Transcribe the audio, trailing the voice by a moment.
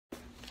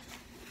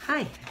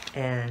Hi,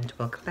 and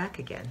welcome back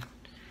again.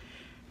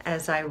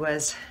 As I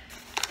was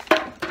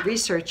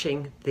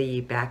researching the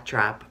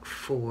backdrop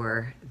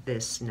for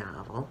this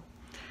novel,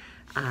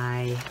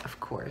 I, of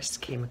course,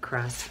 came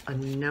across a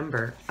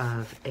number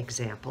of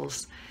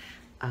examples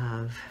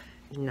of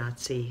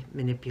Nazi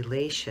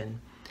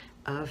manipulation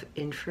of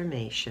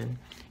information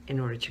in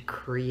order to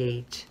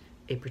create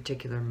a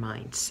particular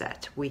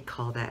mindset. We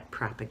call that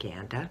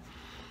propaganda.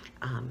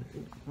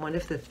 One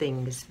of the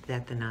things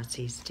that the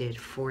Nazis did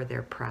for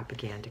their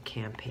propaganda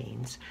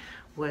campaigns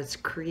was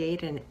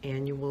create an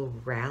annual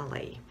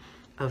rally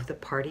of the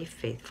party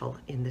faithful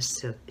in the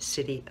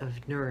city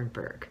of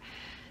Nuremberg.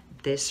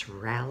 This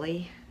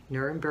rally,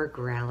 Nuremberg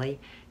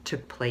Rally,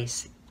 took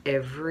place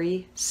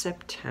every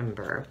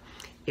September.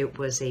 It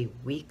was a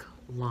week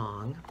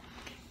long,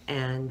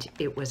 and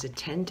it was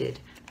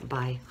attended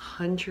by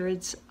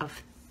hundreds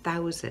of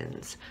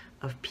thousands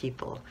of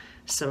people,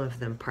 some of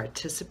them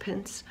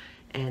participants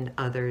and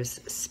others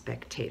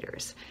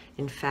spectators.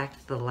 In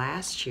fact, the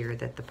last year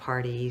that the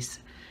party's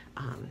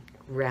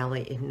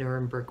rally in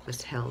Nuremberg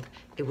was held,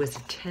 it was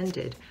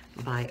attended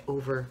by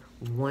over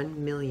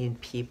 1 million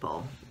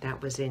people.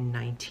 That was in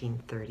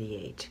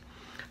 1938.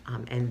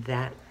 And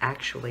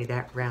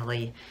that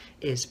rally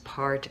is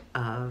part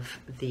of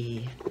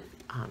the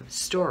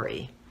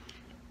story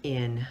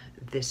in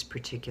this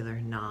particular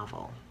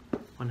novel.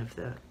 One of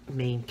the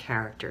main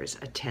characters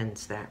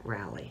attends that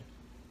rally.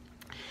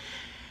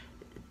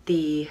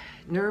 The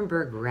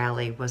Nuremberg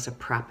Rally was a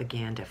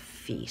propaganda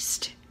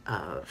feast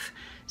of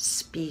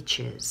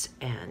speeches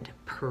and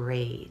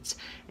parades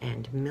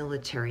and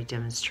military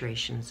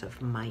demonstrations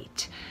of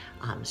might,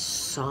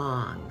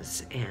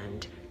 songs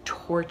and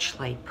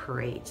torchlight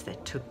parades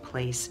that took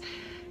place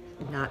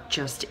not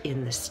just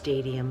in the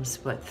stadiums,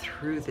 but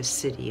through the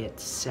city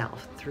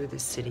itself, through the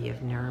city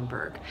of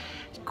Nuremberg.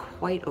 It's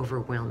quite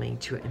overwhelming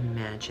to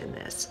imagine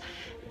this.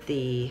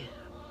 The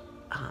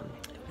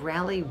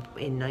rally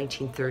in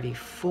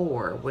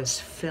 1934 was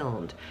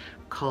filmed,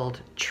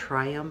 called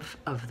Triumph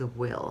of the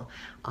Will,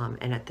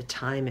 and at the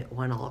time it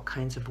won all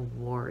kinds of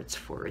awards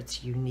for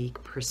its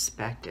unique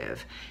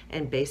perspective,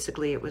 and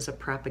basically it was a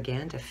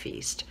propaganda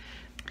feast.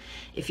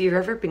 If you've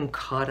ever been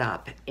caught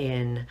up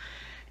in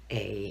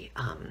a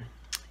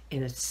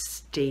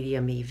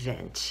stadium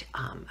event,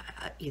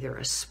 either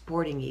a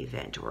sporting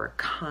event or a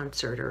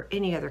concert or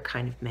any other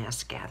kind of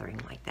mass gathering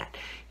like that,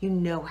 you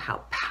know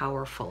how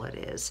powerful it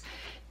is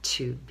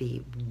to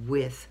be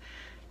with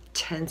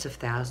tens of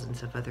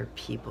thousands of other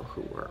people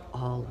who were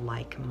all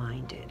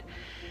like-minded.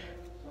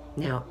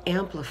 Now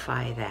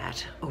amplify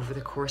that over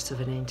the course of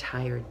an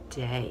entire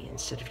day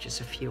instead of just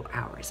a few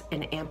hours,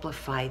 and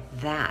amplify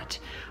that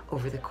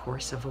over the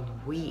course of a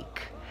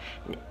week,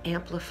 and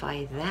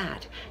amplify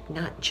that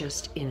not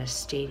just in a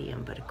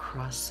stadium but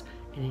across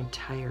an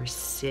entire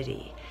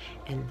city,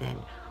 and then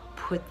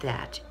put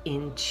that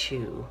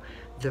into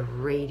the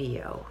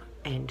radio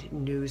and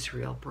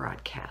newsreel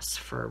broadcasts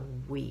for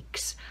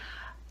weeks,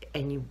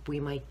 and we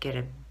might get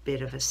a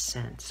bit of a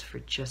sense for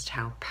just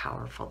how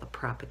powerful the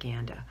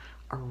propaganda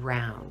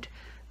around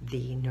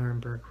the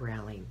Nuremberg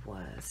Rally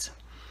was.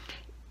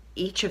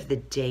 Each of the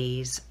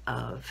days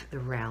of the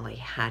rally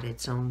had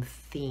its own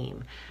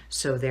theme.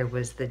 So there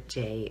was the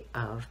day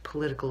of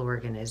political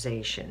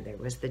organization, there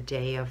was the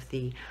day of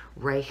the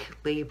Reich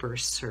Labor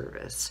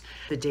Service,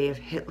 the day of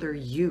Hitler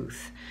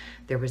Youth,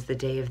 there was the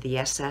day of the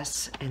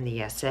SS and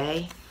the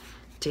SA,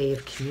 day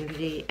of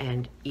community,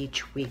 and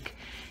each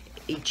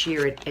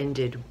year it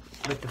ended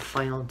with the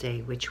final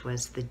day, which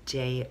was the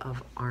Day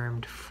of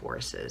Armed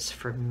Forces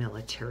for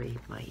military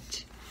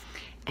might.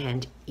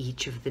 And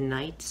each of the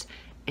nights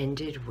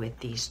ended with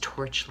these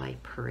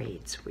torchlight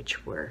parades,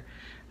 which were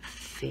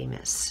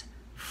famous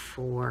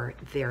for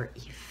their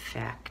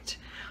effect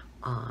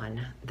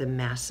on the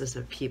masses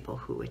of people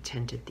who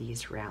attended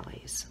these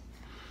rallies.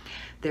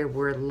 There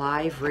were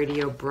live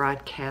radio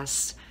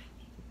broadcasts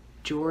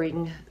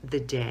during the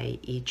day,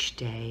 each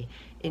day,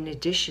 in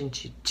addition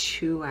to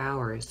 2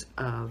 hours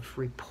of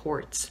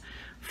reports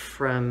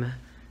from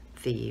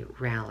the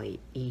rally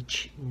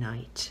each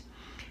night.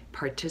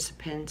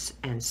 Participants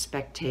and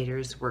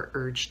spectators were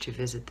urged to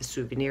visit the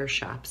souvenir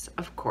shops,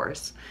 of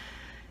course,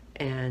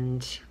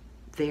 and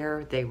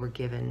there they were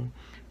given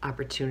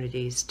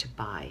opportunities to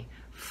buy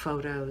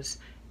photos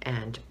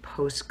and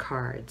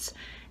postcards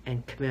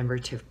and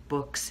commemorative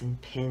books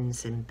and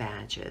pins and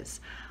badges,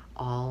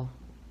 all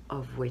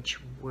of which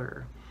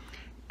were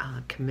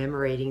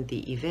commemorating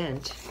the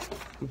event,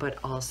 but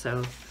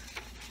also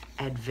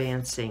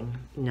advancing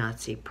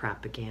Nazi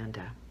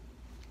propaganda.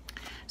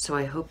 So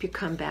I hope you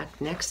come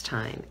back next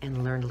time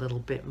and learn a little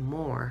bit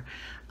more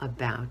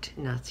about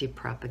Nazi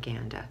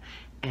propaganda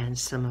and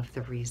some of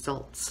the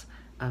results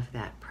of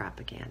that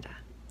propaganda.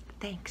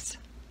 Thanks.